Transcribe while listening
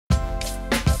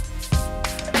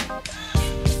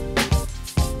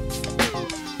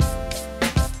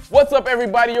What's up,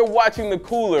 everybody? You're watching The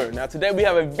Cooler. Now today we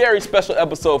have a very special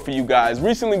episode for you guys.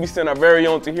 Recently we sent our very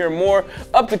own Tahir more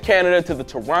up to Canada to the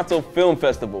Toronto Film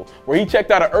Festival, where he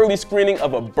checked out an early screening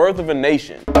of A Birth of a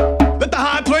Nation. Let the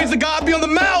high praise of God be on the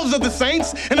mouths of the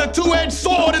saints and a two-edged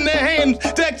sword in their hands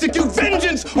to execute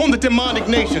vengeance on the demonic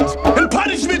nations and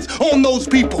punishments on those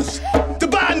peoples, to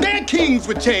bind their kings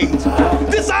with chains.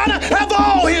 This honor have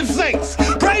all his saints.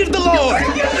 Praise the Lord.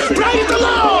 Praise the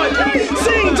Lord.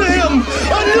 Sing to him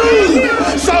a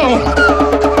new song.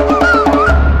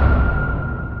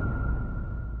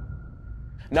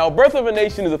 Now, Birth of a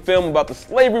Nation is a film about the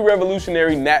slavery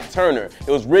revolutionary Nat Turner. It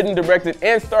was written, directed,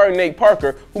 and starring Nate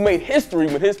Parker, who made history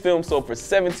when his film sold for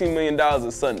 $17 million at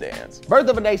Sundance. Birth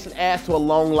of a Nation adds to a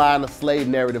long line of slave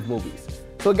narrative movies.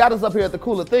 So it got us up here at The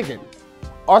Cooler thinking,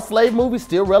 are slave movies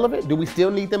still relevant? Do we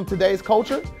still need them in today's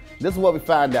culture? This is what we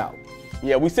find out.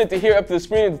 Yeah, we sent Tahir up to the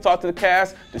screening to talk to the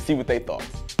cast to see what they thought.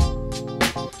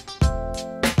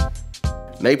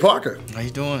 Nate Parker. How you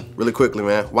doing? Really quickly,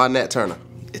 man, why Nat Turner?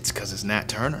 It's because it's Nat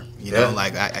Turner. You know,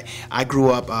 like I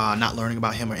grew up not learning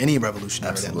about him or any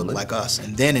revolutionary that looked like us,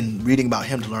 and then in reading about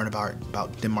him to learn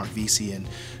about Denmark Vesey and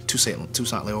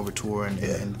Toussaint Louverture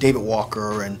and David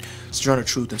Walker and Sojourner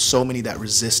Truth and so many that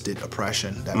resisted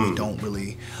oppression that we don't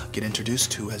really get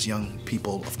introduced to as young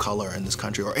people of color in this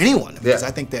country or anyone. Because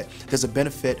I think that there's a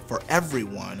benefit for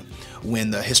everyone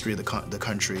when the history of the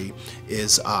country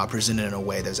is presented in a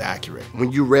way that's accurate.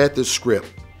 When you read this script,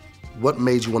 what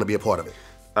made you want to be a part of it?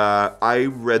 I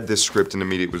read this script and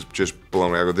immediately was just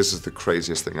blown away. I go, this is the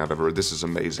craziest thing I've ever heard. This is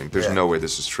amazing. There's no way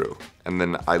this is true. And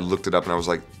then I looked it up and I was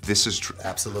like, this is true.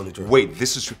 Absolutely true. Wait,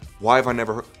 this is true. Why have I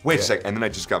never heard? Wait a second. And then I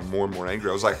just got more and more angry.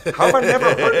 I was like, how have I never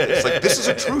heard this? Like, this is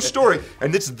a true story.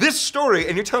 And it's this story.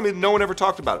 And you're telling me no one ever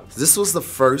talked about it. This was the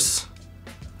first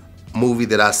movie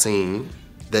that I seen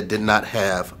that did not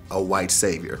have a white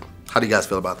savior. How do you guys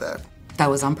feel about that? That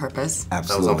was on purpose. That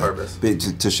Absolutely. was on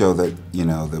purpose. To show that, you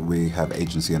know, that we have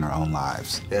agency in our own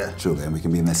lives. Yeah. Truly, and we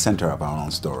can be in the center of our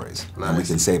own stories. Nice. And we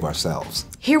can save ourselves.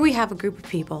 Here we have a group of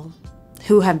people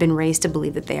who have been raised to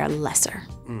believe that they are lesser.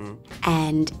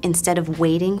 And instead of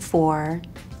waiting for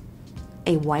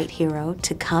a white hero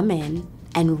to come in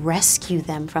and rescue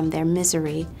them from their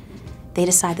misery, they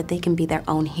decide that they can be their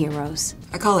own heroes.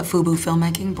 I call it FUBU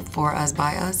filmmaking, for us,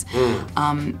 by us.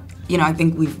 You know, I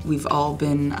think we've all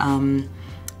been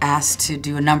asked to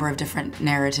do a number of different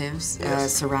narratives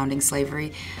surrounding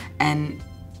slavery, and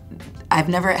I've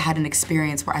never had an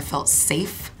experience where I felt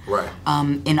safe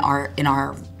in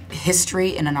our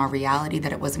history and in our reality,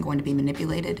 that it wasn't going to be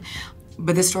manipulated.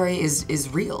 But this story is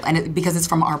real, and because it's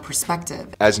from our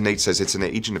perspective. As Nate says, it's an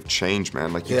agent of change,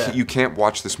 man. Like, you can't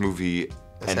watch this movie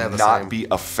and not be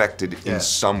affected in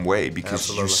some way, because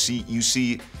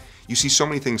you see so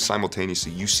many things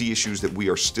simultaneously. You see issues that we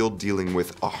are still dealing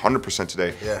with 100%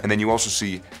 today, and then you also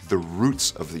see the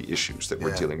roots of the issues that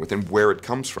we're dealing with and where it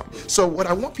comes from. So what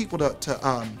I want people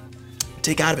to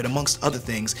take out of it, amongst other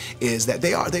things, is that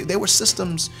there were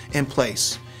systems in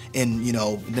place in, you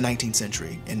know, the 19th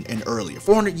century and earlier,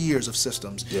 400 years of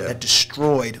systems that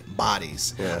destroyed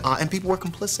bodies, and people were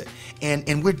complicit,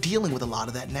 and we're dealing with a lot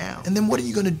of that now. And then what are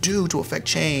you going to do to affect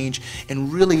change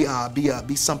and really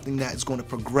be something that is going to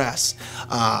progress,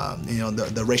 you know,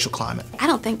 the racial climate? I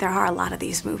don't think there are a lot of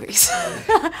these movies.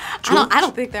 I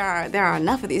don't think there are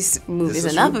enough of these movies,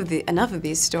 enough of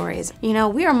these stories. You know,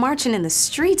 we are marching in the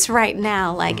streets right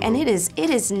now, like, and it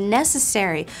is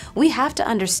necessary. We have to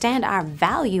understand our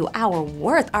value, our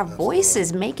worth, our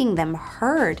voices, making them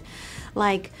heard.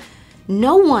 Like,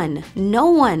 no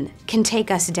one can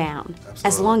take us down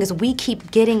as long as we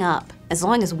keep getting up, as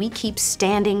long as we keep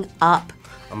standing up.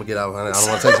 I'm gonna get out, honey. I don't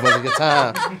want to take too much of your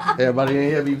time. Everybody in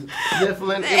here be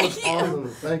sniffling. It was awesome.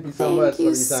 Thank you so much for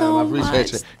your time. I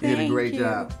appreciate you. You did a great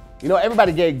job. You know,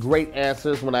 everybody gave great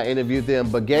answers when I interviewed them,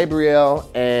 but Gabrielle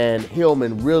and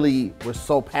Hillman really were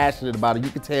so passionate about it. You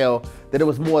could tell that it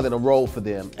was more than a role for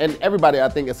them. And everybody, I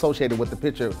think, associated with the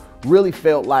picture really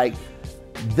felt like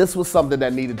this was something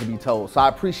that needed to be told. So I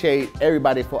appreciate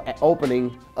everybody for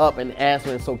opening up and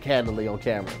answering so candidly on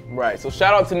camera. Right, so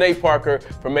shout out to Nate Parker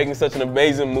for making such an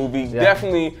amazing movie.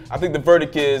 Definitely, I think the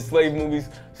verdict is slave movies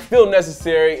still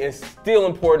necessary and still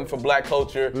important for black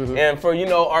culture and for, you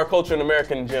know, our culture in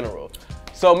America in general.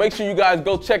 So make sure you guys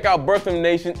go check out Birth of a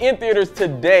Nation in theaters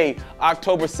today,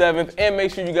 October 7th, and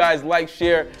make sure you guys like,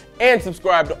 share, and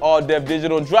subscribe to All Dev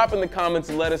Digital. Drop in the comments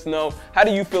and let us know, how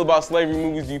do you feel about slavery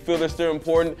movies? Do you feel they're still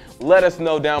important? Let us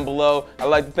know down below. I'd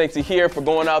like to thank Tahir for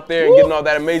going out there and getting all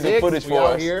that amazing footage for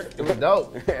us. Here. It was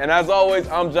dope. And as always,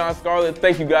 I'm Scarlett.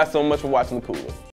 Thank you guys so much for watching The Cooler.